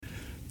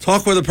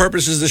Talk with a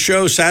Purpose is the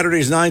show,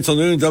 Saturdays 9 till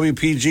noon,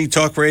 WPG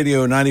Talk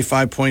Radio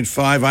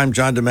 95.5. I'm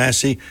John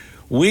DeMasi.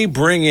 We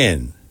bring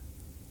in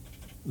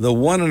the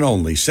one and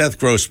only Seth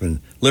Grossman,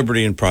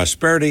 Liberty and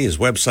Prosperity, his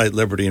website,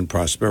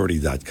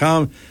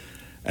 libertyandprosperity.com.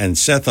 And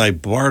Seth, I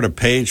borrowed a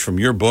page from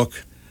your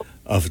book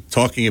of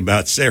talking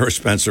about Sarah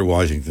Spencer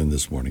Washington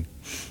this morning.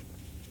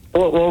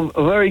 Well,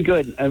 very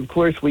good. Of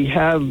course, we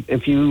have,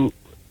 if you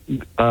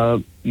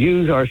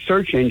use our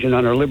search engine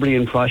on our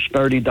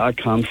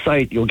libertyandprosperity.com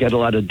site, you'll get a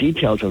lot of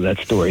details of that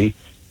story.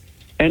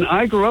 And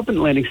I grew up in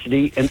Atlantic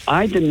City, and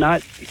I did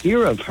not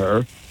hear of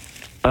her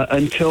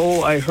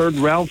until I heard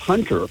Ralph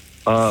Hunter,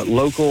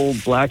 local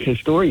black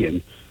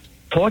historian,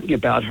 talking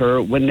about her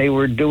when they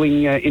were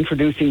doing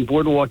introducing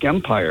Boardwalk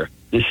Empire,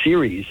 the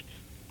series,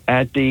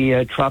 at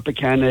the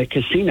Tropicana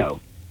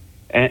Casino.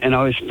 And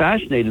I was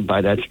fascinated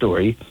by that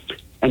story.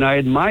 And I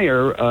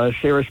admire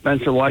Sarah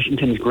Spencer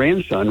Washington's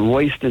grandson,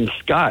 Royston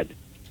Scott,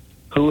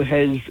 who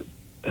has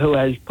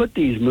put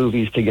these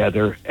movies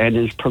together and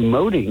is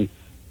promoting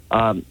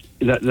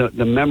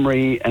the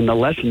memory and the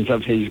lessons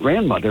of his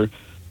grandmother.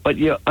 But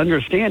you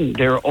understand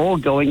they're all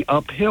going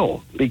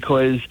uphill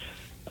because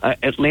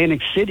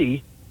Atlantic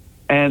City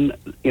and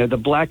the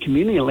black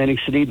community in Atlantic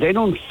City, they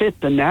don't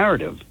fit the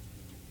narrative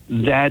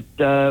that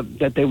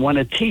they want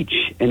to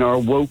teach in our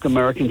woke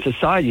American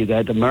society,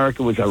 that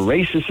America was a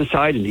racist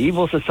society, an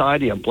evil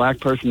society, a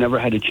black person never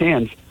had a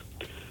chance.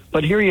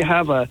 But here you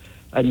have a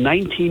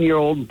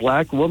 19-year-old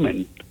black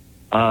woman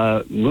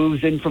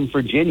moves in from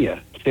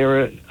Virginia,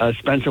 Sarah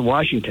Spencer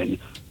Washington,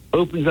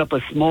 opens up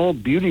a small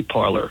beauty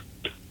parlor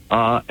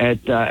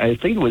at, I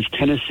think it was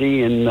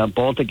Tennessee and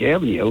Baltic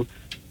Avenue,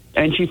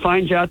 and she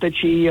finds out that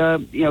she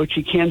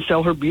can't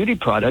sell her beauty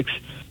products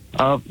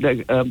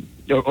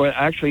or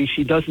actually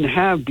she doesn't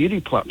have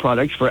beauty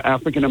products for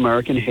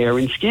African-American hair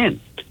and skin.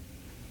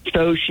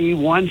 So she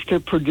wants to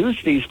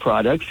produce these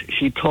products.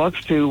 She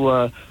talks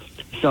to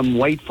some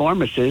white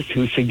pharmacists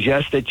who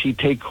suggest that she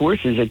take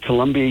courses at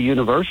Columbia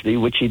University,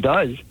 which she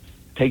does,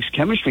 takes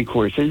chemistry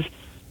courses,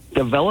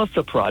 develops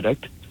a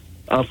product,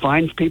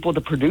 finds people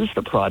to produce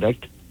the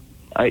product.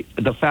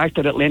 The fact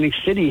that Atlantic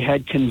City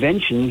had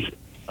conventions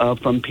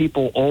from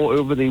people all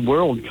over the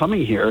world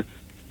coming here,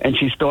 and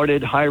she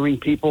started hiring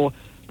people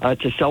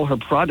to sell her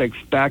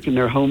products back in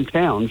their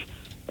hometowns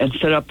and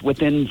set up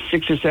within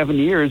 6 or 7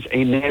 years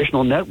a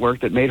national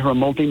network that made her a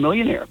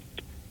multimillionaire.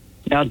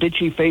 Now, did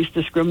she face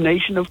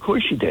discrimination? Of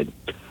course she did.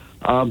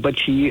 But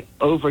she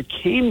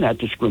overcame that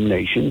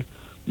discrimination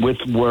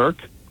with work,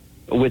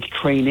 with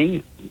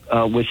training,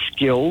 with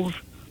skills,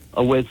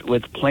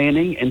 with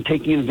planning and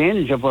taking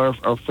advantage of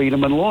our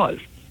freedom and laws.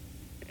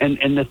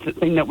 And the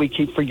thing that we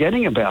keep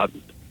forgetting about,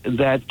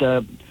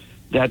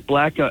 that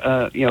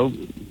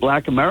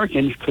black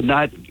Americans could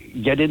not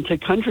get into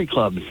country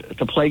clubs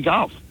to play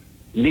golf.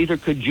 Neither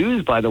could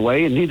Jews, by the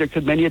way, and neither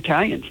could many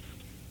Italians.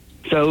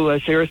 So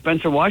Sarah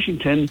Spencer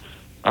Washington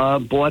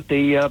bought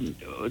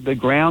the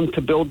ground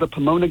to build the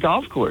Pomona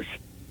Golf Course.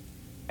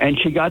 And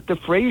she got the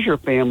Fraser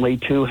family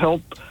to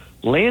help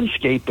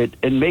landscape it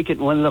and make it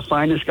one of the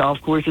finest golf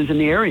courses in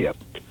the area,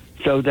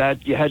 so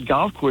that you had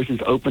golf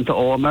courses open to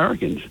all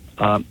Americans.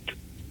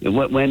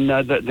 When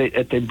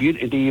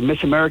the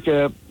Miss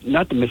America,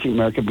 not the Miss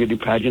America beauty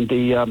pageant,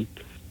 the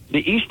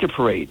Easter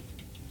parade,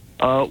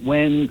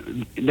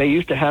 when they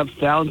used to have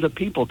thousands of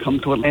people come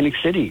to Atlantic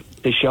City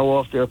to show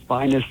off their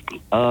finest,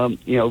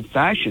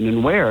 fashion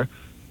and wear,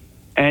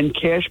 and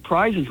cash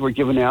prizes were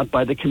given out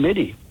by the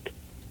committee,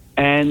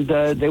 and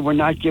they were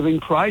not giving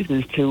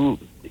prizes to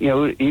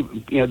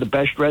the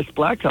best dressed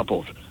black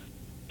couples.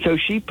 So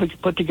she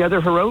put together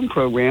her own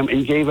program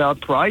and gave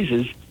out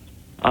prizes.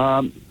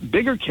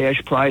 Bigger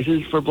cash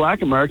prizes for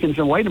black Americans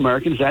than white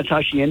Americans. That's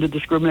how she ended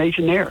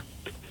discrimination there,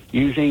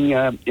 using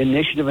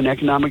initiative and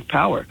economic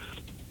power.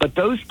 But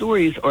those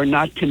stories are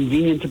not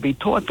convenient to be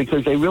taught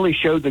because they really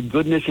show the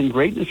goodness and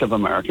greatness of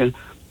America,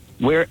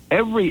 where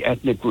every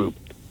ethnic group,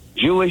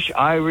 Jewish,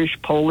 Irish,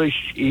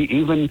 Polish,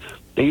 even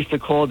they used to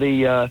call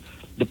the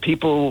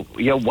people,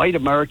 white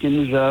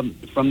Americans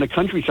from the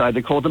countryside,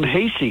 they called them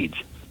hayseeds.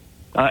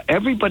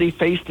 Everybody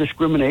faced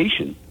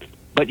discrimination,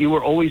 but you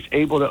were always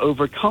able to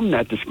overcome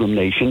that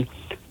discrimination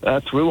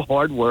through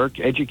hard work,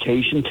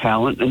 education,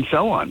 talent, and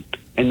so on.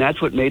 And that's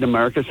what made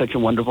America such a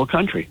wonderful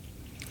country.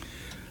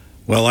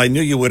 Well, I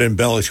knew you would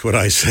embellish what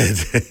I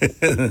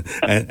said,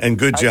 and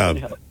good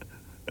job.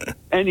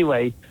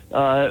 Anyway,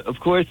 of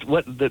course,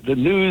 what the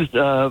news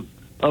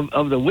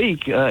of the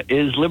week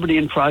is Liberty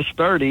and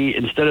Prosperity.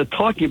 Instead of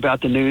talking about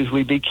the news,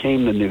 we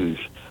became the news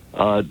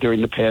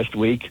during the past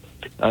week.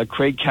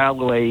 Craig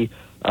Callaway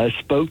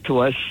spoke to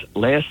us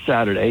last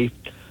Saturday.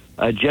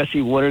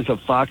 Jesse Waters of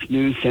Fox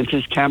News sent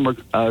his camera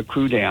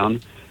crew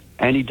down,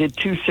 and he did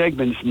 2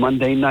 segments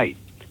Monday night.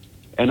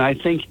 And I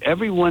think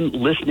everyone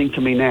listening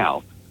to me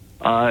now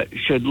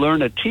should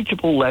learn a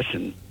teachable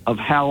lesson of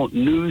how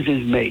news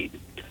is made.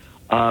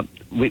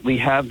 We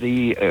have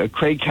the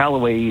Craig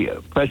Callaway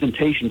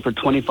presentation for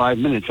 25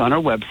 minutes on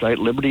our website,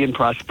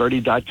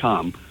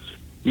 libertyandprosperity.com.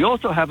 We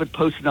also have it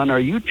posted on our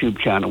YouTube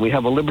channel. We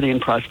have a Liberty and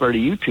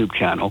Prosperity YouTube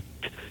channel.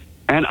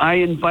 And I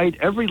invite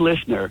every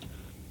listener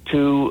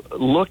to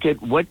look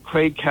at what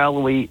Craig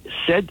Callaway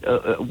said,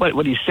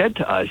 what he said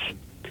to us,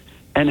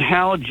 and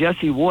how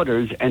Jesse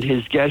Waters and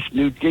his guest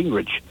Newt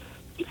Gingrich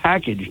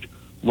packaged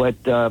what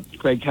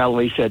Craig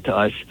Callaway said to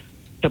us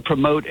to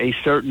promote a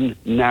certain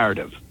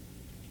narrative.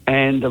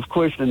 And, of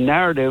course, the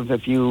narrative,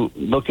 if you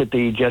look at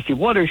the Jesse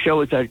Waters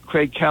show, is that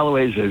Craig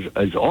Callaway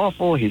is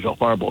awful. He's a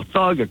horrible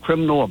thug, a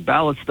criminal, a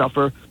ballot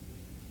stuffer.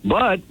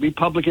 But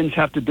Republicans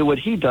have to do what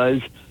he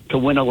does to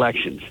win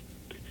elections.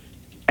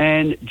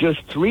 And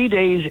just 3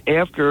 days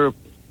after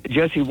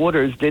Jesse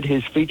Waters did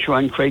his feature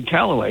on Craig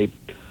Callaway,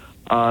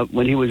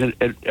 when he was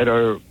at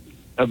our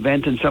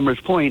event in Summers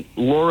Point,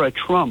 Laura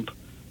Trump,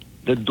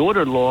 the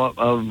daughter-in-law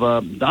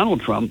of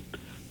Donald Trump,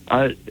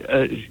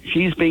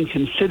 she's being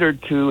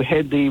considered to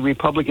head the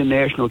Republican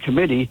National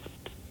Committee,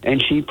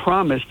 and she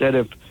promised that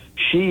if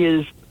she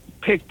is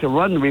picked to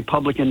run the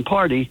Republican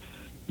Party,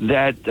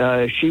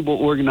 that she will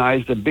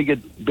organize the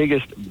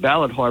biggest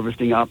ballot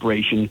harvesting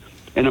operation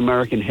in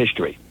American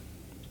history.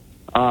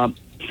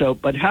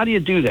 But how do you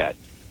do that?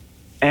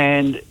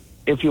 And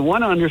if you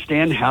want to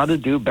understand how to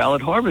do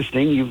ballot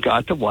harvesting, you've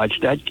got to watch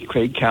that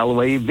Craig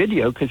Callaway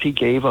video, because he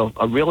gave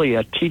a really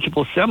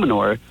teachable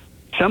seminar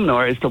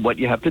as to what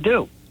you have to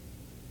do.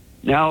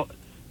 Now,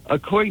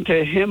 according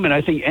to him, and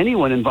I think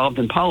anyone involved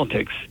in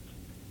politics,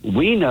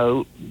 we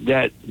know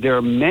that there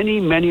are many,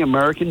 many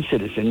American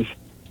citizens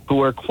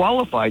who are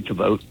qualified to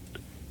vote,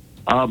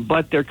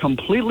 but they're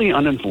completely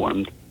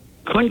uninformed,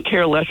 couldn't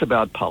care less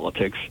about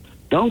politics,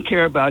 don't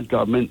care about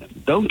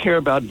government, don't care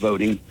about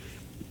voting.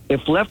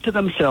 If left to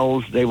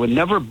themselves, they would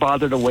never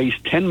bother to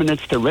waste 10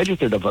 minutes to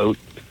register to vote,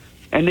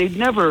 and they'd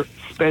never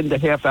spend a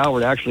half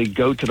hour to actually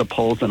go to the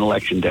polls on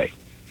Election Day.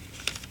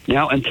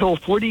 Now, until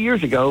 40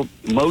 years ago,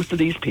 most of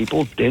these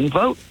people didn't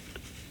vote.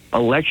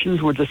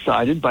 Elections were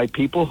decided by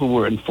people who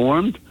were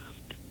informed,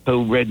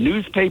 who read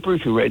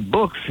newspapers, who read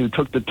books, who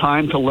took the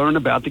time to learn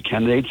about the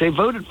candidates they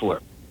voted for.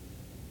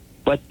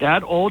 But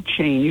that all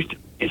changed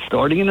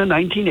starting in the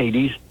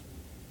 1980s,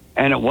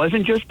 and it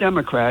wasn't just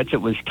Democrats.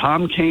 It was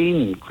Tom Kean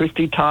and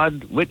Christy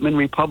Todd Whitman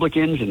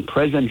Republicans and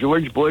President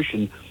George Bush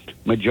and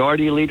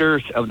Majority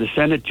Leader of the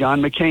Senate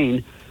John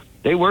McCain.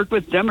 They worked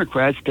with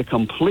Democrats to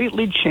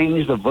completely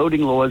change the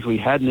voting laws we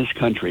had in this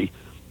country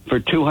for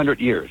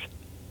 200 years.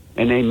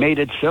 And they made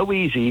it so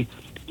easy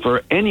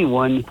for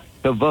anyone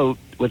to vote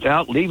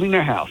without leaving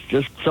their house.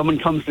 Just someone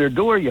comes to their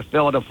door, you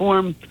fill out a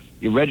form,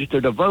 you register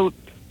to vote,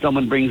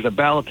 someone brings a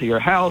ballot to your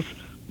house,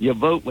 you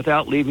vote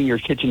without leaving your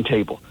kitchen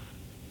table.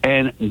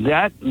 And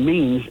that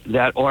means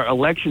that our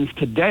elections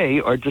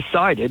today are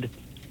decided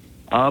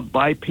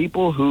by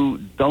people who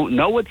don't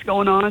know what's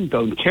going on,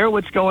 don't care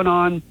what's going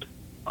on.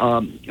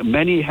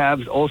 Many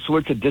have all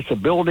sorts of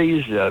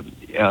disabilities.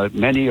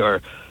 Many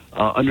are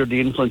under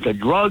the influence of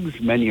drugs.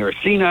 Many are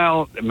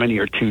senile. Many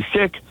are too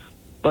sick.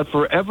 But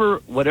for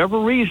whatever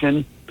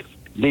reason,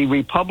 the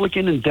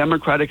Republican and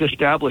Democratic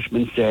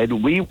establishment said,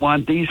 we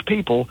want these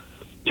people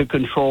to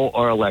control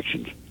our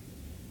elections.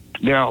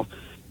 Now,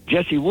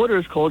 Jesse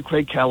Waters called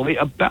Craig Callaway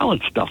a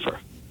ballot stuffer.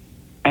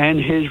 And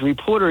his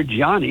reporter,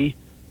 Johnny,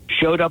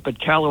 showed up at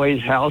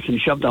Callaway's house and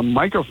shoved a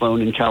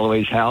microphone in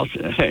Callaway's house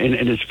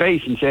in his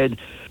face and said,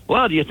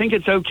 well, do you think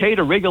it's okay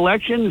to rig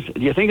elections?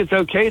 Do you think it's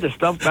okay to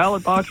stuff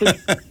ballot boxes?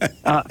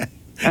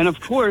 And, of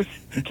course,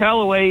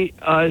 Callaway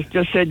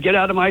just said, get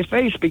out of my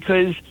face,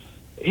 because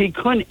he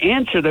couldn't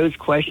answer those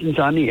questions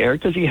on the air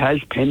because he has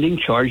pending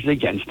charges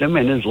against him,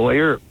 and his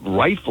lawyer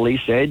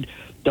rightfully said,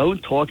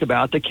 don't talk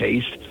about the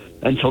case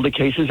until the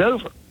case is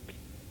over.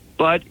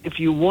 But if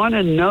you want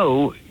to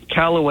know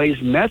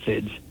Callaway's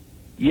methods,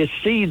 you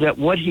see that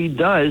what he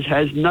does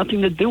has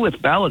nothing to do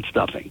with ballot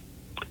stuffing.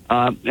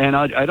 And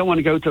I don't want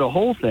to go to the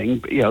whole thing,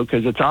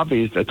 because it's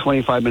obvious, a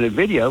 25-minute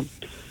video.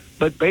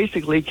 But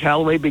basically,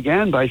 Callaway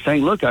began by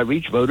saying, look, I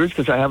reach voters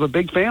because I have a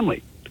big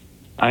family.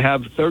 I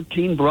have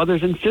 13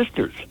 brothers and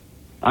sisters.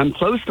 I'm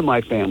close to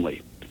my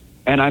family.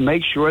 And I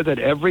make sure that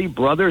every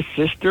brother,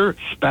 sister,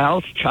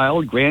 spouse,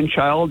 child,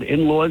 grandchild,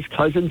 in-laws,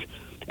 cousins,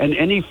 and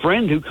any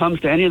friend who comes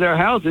to any of their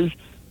houses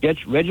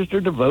gets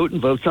registered to vote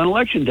and votes on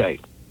Election Day.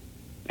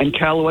 And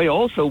Callaway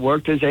also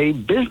worked as a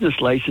business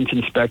license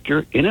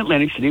inspector in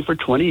Atlantic City for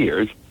 20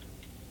 years.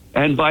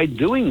 And by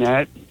doing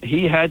that,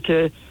 he had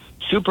to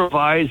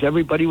supervise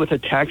everybody with a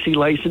taxi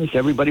license,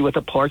 everybody with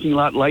a parking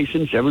lot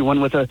license,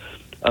 everyone with a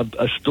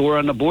store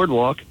on the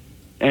boardwalk.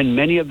 And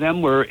many of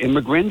them were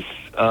immigrants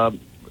who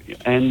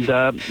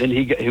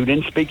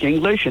didn't speak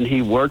English, and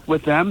he worked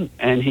with them.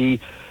 And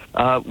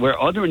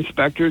where other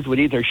inspectors would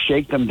either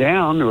shake them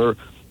down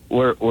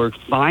or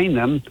fine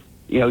them,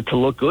 to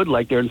look good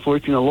like they're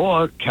enforcing the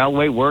law,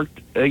 Callaway worked,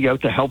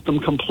 to help them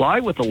comply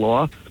with the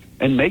law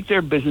and make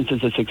their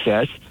businesses a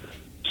success.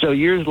 So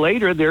years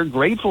later, they're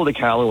grateful to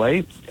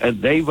Callaway.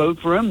 They vote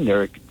for him.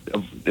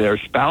 Their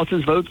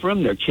spouses vote for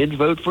him. Their kids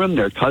vote for him.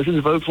 Their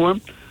cousins vote for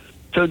him.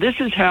 So this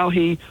is how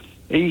he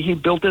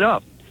built it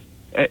up.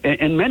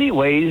 In many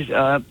ways,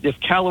 if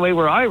Callaway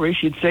were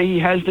Irish, you'd say he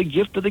has the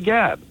gift of the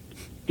gab.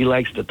 He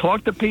likes to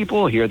talk to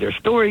people, hear their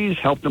stories,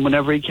 help them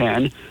whenever he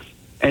can.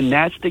 And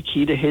that's the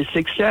key to his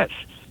success.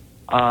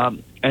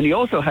 And he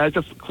also has,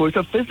 of course,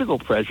 a physical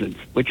presence,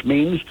 which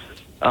means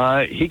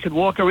he could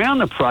walk around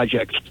the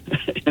project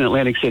in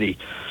Atlantic City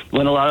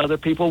when a lot of other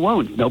people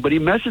won't. Nobody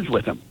messes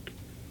with him.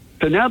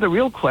 So now the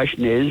real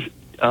question is,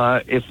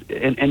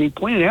 and he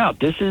pointed out,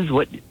 this is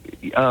what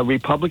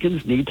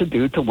Republicans need to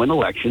do to win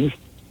elections.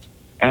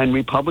 And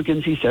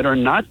Republicans, he said, are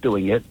not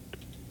doing it.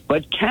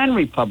 But can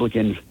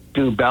Republicans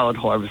do ballot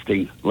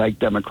harvesting like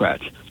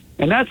Democrats?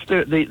 And that's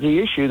the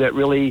issue that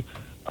really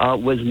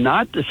was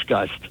not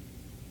discussed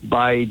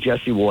by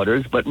Jesse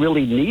Waters, but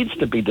really needs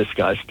to be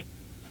discussed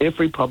if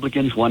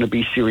Republicans want to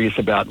be serious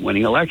about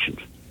winning elections.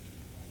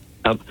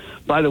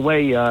 By the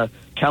way,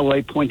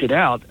 Callaway pointed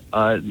out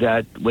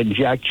that when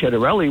Jack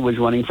Ciattarelli was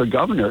running for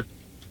governor,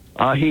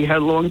 he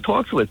had long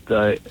talks with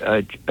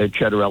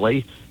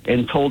Ciattarelli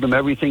and told him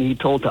everything he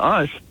told to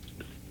us.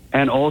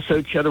 And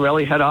also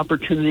Ciattarelli had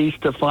opportunities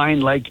to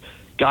find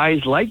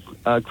guys like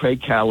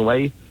Craig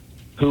Callaway,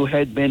 who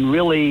had been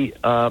really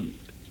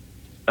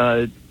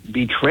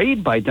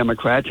betrayed by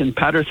Democrats in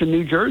Paterson,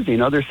 New Jersey,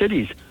 and other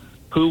cities,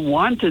 who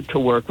wanted to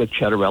work with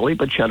Ciattarelli,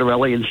 but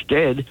Ciattarelli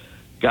instead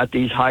got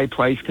these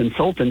high-priced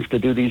consultants to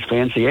do these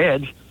fancy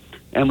ads,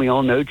 and we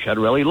all know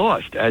Ciattarelli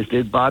lost, as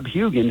did Bob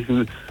Hugin,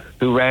 who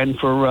ran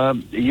for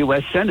the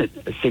U.S. Senate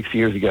 6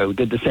 years ago, who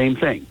did the same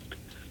thing.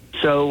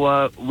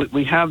 So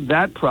we have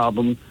that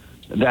problem,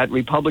 that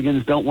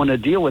Republicans don't want to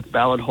deal with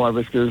ballot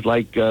harvesters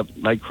like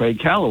Craig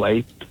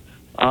Callaway.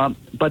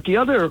 But the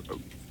other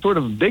sort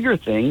of bigger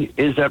thing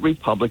is that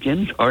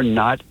Republicans are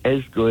not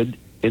as good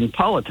in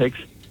politics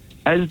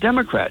as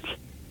Democrats.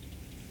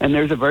 And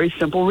there's a very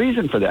simple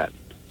reason for that.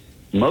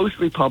 Most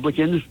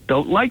Republicans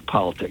don't like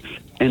politics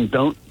and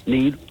don't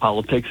need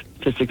politics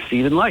to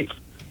succeed in life.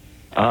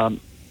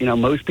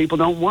 Most people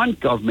don't want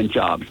government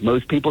jobs.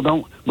 Most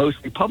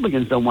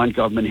Republicans don't want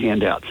government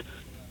handouts.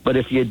 But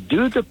if you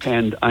do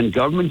depend on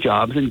government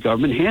jobs and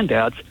government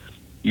handouts,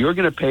 you're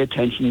going to pay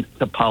attention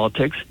to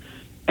politics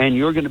and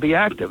you're going to be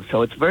active.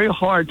 So it's very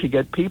hard to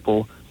get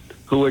people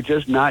who are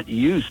just not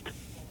used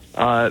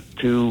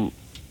to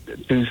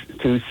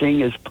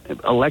seeing as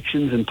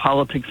elections and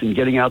politics and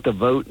getting out to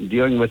vote and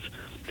dealing with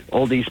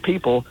all these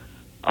people.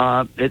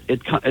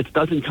 It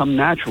doesn't come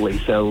naturally.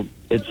 So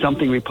it's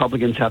something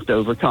Republicans have to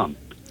overcome.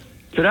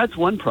 So that's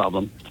one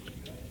problem.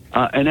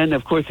 And then,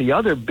 of course, the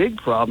other big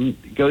problem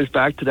goes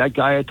back to that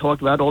guy I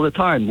talked about all the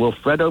time,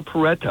 Wilfredo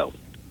Pareto,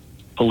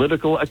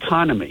 political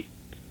economy.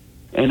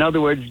 In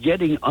other words,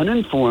 getting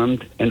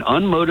uninformed and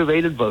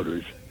unmotivated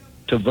voters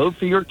to vote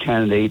for your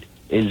candidate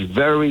is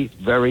very,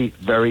 very,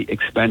 very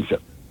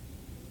expensive.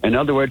 In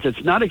other words,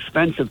 it's not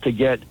expensive to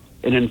get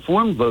an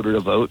informed voter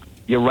to vote.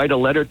 You write a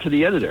letter to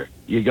the editor.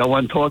 You go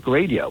on talk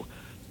radio.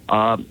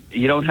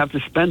 You don't have to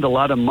spend a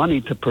lot of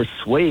money to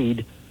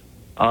persuade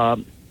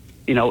an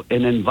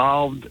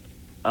involved,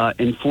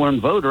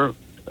 informed voter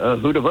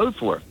who to vote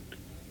for.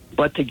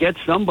 But to get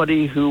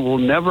somebody who will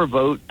never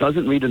vote,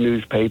 doesn't read a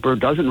newspaper,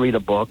 doesn't read a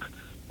book,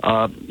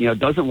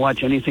 doesn't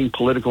watch anything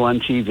political on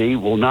TV,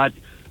 will not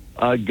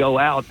go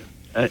out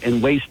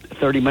and waste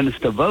 30 minutes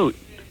to vote,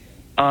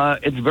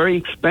 it's very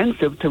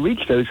expensive to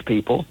reach those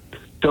people.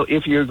 So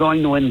if you're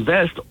going to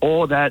invest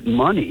all that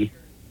money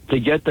to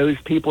get those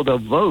people to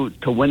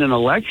vote to win an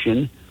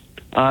election,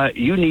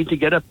 you need to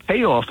get a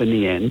payoff in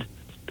the end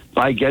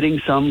by getting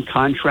some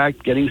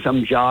contract, getting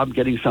some job,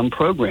 getting some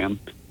program.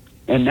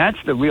 And that's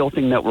the real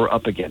thing that we're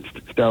up against.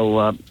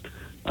 So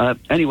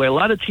anyway, a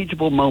lot of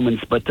teachable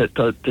moments, but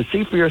to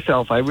see for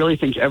yourself, I really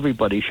think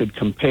everybody should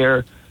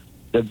compare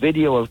the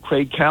video of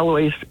Craig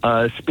Callaway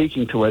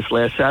speaking to us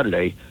last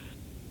Saturday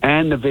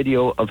and the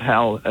video of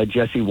how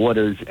Jesse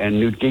Waters and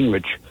Newt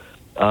Gingrich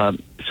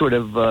sort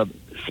of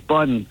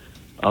spun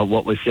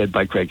what was said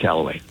by Craig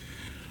Callaway.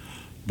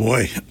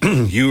 Boy,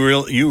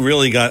 you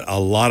really got a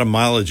lot of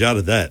mileage out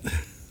of that.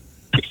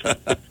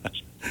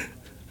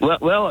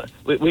 Well,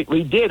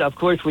 we did. Of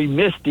course, we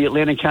missed the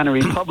Atlantic County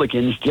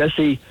Republicans.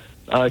 Jesse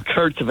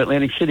Kurtz of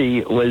Atlantic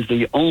City was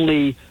the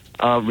only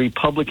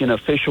Republican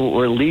official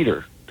or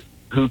leader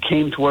who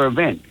came to our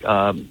event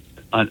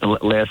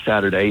last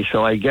Saturday.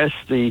 So I guess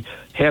the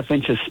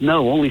half-inch of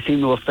snow only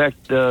seemed to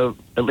affect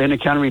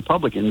Atlantic County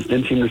Republicans.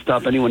 Didn't seem to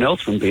stop anyone else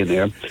from being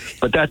there.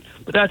 But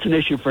that's an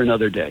issue for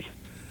another day.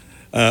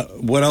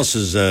 What else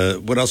is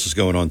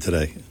going on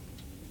today?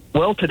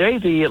 Well, today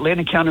the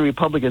Atlantic County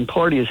Republican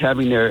Party is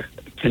having their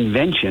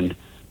convention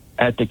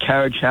at the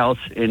Carriage House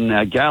in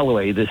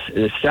Callaway this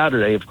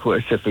Saturday. Of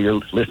course, if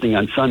you're listening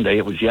on Sunday,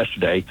 it was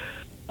yesterday,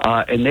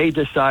 and they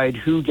decide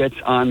who gets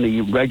on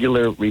the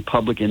regular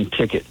Republican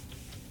ticket.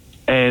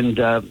 And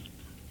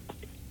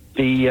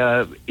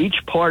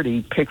each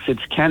party picks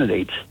its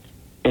candidates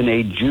in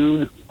a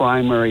June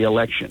primary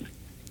election.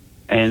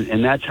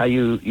 And that's how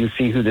you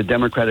see who the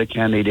Democratic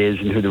candidate is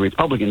and who the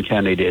Republican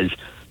candidate is.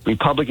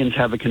 Republicans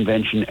have a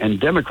convention and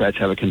Democrats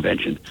have a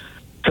convention.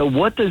 So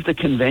what does the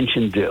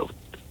convention do?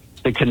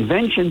 The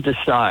convention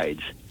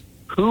decides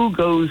who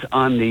goes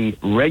on the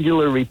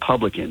regular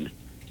Republican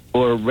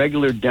or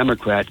regular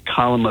Democrat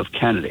column of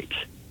candidates.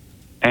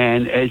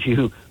 And as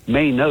you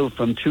may know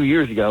from 2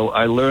 years ago,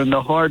 I learned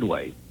the hard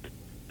way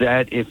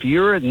that if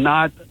you're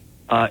not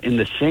in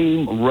the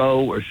same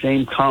row or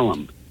same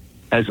column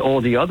as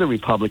all the other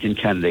Republican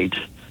candidates,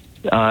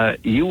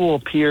 you will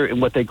appear in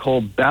what they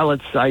call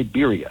ballot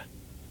Siberia.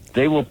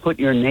 They will put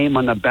your name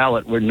on the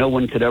ballot where no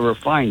one could ever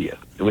find you,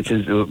 which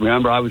is,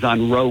 remember, I was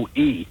on row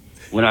E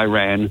when I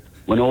ran,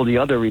 when all the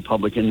other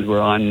Republicans were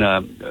on,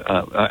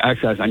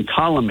 actually I was on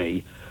column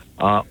E,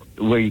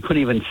 where you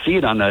couldn't even see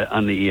it on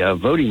the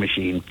voting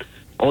machine.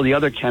 All the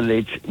other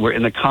candidates were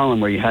in the column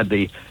where you had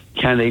the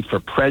candidate for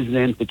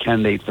president, the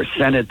candidate for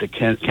Senate, the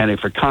candidate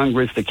for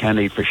Congress, the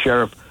candidate for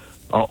sheriff,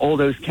 all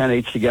those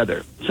candidates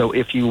together. So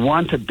if you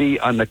want to be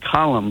on the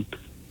column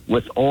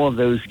with all of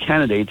those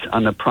candidates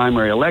on the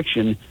primary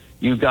election,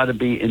 you've got to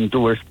be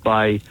endorsed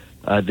by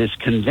this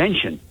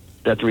convention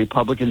that the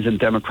Republicans and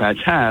Democrats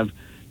have.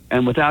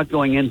 And without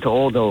going into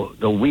all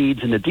the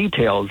weeds and the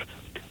details,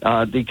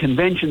 the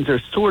conventions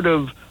are sort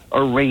of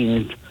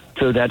arranged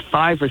so that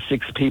 5 or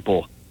 6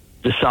 people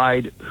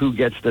decide who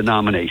gets the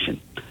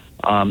nomination.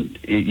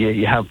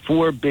 You have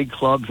 4 big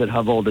clubs that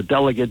have all the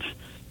delegates.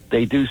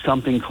 They do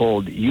something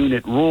called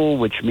unit rule,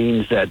 which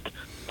means that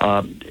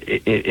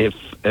if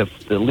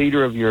the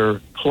leader of your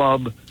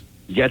club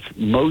gets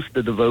most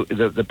of the vote,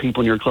 the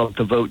people in your club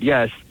to vote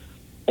yes,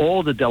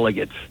 all the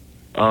delegates'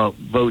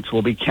 votes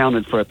will be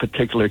counted for a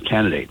particular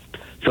candidate.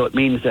 So it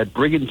means that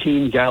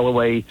Brigantine,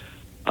 Callaway,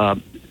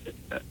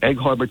 Egg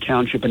Harbor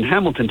Township, and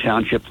Hamilton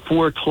Township,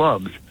 4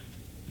 clubs,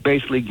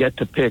 basically get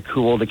to pick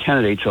who all the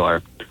candidates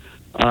are.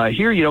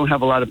 Here you don't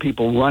have a lot of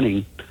people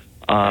running.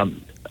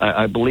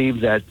 I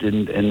believe that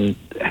in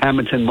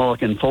Hamilton,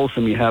 Mulligan,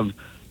 Folsom, you have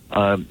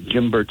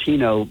Jim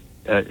Bertino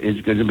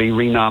is going to be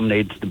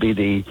renominated to be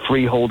the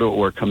freeholder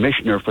or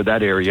commissioner for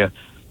that area.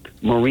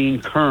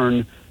 Maureen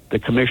Kern, the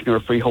commissioner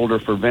or freeholder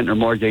for Ventnor,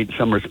 Margate,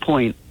 Summers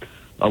Point,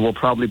 will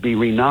probably be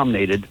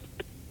renominated.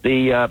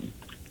 The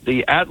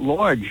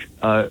at-large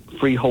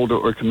freeholder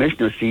or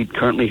commissioner seat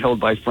currently held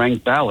by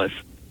Frank Ballas.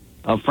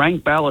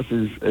 Frank Ballas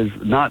is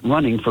not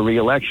running for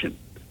re-election.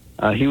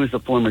 He was the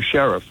former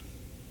sheriff.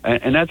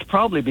 And that's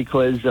probably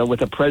because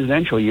with a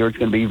presidential year, it's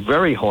going to be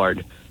very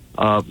hard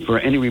for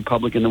any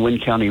Republican to win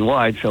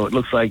county-wide. So it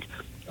looks like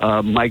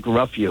Mike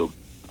Ruffio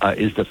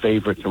is the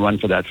favorite to run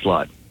for that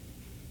slot.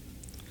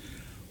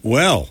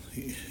 Well,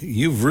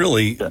 you've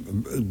really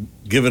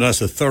given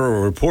us a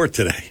thorough report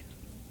today.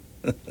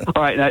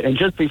 All right, and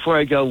just before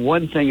I go,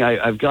 one thing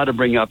I've got to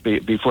bring up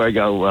before I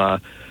go.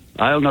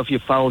 I don't know if you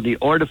followed the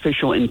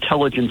artificial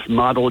intelligence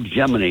model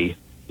Gemini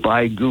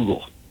by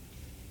Google.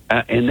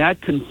 And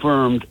that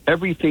confirmed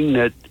everything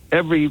that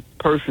every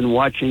person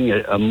watching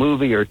a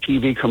movie or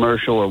TV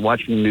commercial or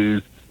watching the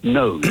news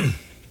knows.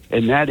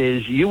 And that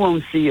is, you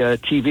won't see a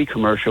TV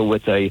commercial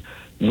with a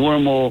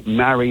normal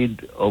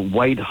married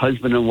white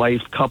husband and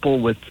wife couple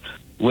with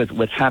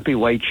happy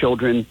white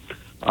children.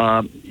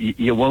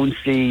 You won't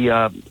see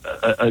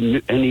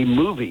any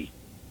movie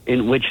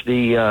in which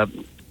very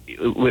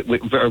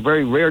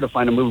rare to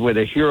find a movie where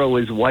the hero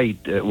is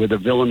white, where the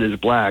villain is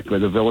black, or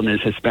the villain is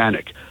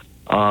Hispanic.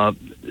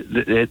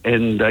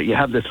 You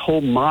have this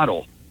whole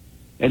model.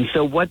 And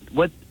so what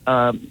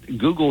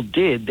Google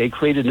did, they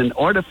created an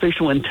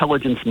artificial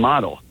intelligence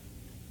model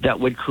that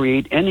would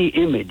create any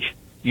image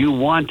you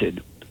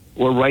wanted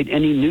or write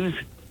any news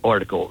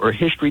article or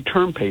history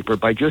term paper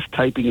by just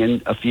typing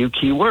in a few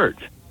keywords.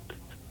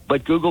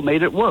 But Google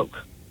made it woke.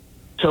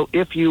 So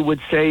if you would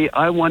say,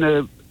 I want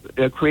to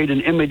create an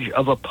image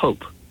of a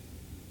pope,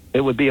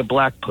 it would be a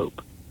black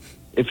pope.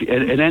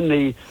 And then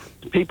the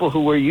people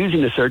who were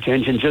using the search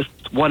engine just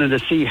wanted to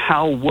see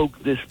how woke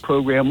this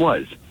program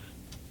was.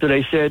 So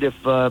they said, if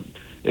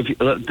you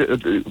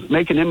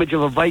make an image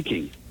of a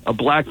Viking, a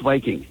black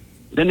Viking.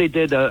 Then they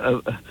did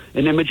an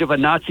image of a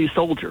Nazi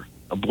soldier,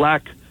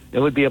 it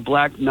would be a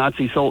black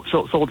Nazi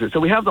soldier. So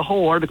we have the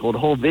whole article, the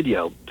whole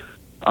video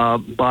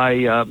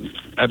by,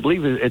 I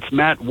believe it's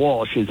Matt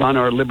Walsh, is on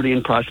our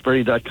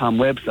libertyandprosperity.com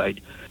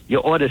website. You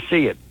ought to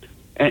see it.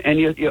 And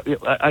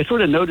I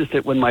sort of noticed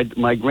it when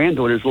my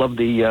granddaughters love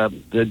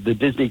the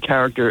Disney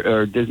character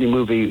or Disney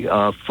movie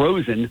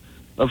Frozen.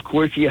 Of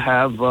course, you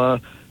have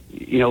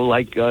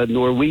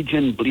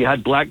Norwegian. You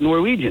had black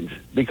Norwegians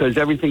because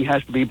everything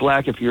has to be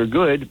black if you're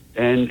good,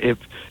 and if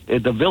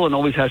the villain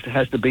always has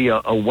to be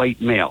a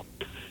white male.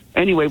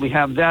 Anyway, we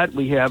have that.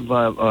 We have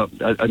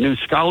a new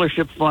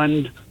scholarship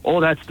fund. All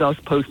that stuff's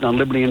posted on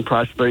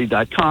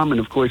libertyandprosperity.com, and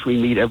of course, we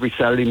meet every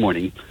Saturday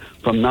morning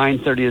from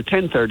 9:30 to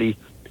 10:30.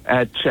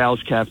 At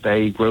Sal's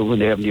Cafe,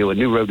 Groveland Avenue, a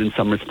new road in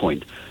Summers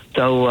Point.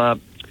 So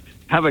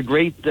have a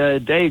great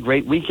day,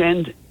 great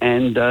weekend,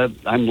 and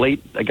I'm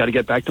late. I got to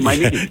get back to my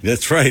meeting.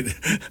 That's right.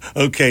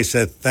 Okay,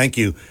 Seth, thank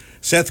you.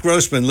 Seth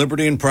Grossman,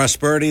 Liberty and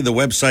Prosperity, the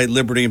website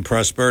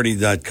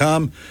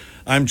libertyandprosperity.com.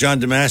 I'm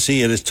John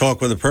DeMasi. It is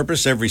Talk with a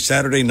Purpose every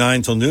Saturday,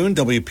 9 till noon,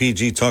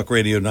 WPG Talk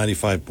Radio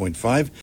 95.5.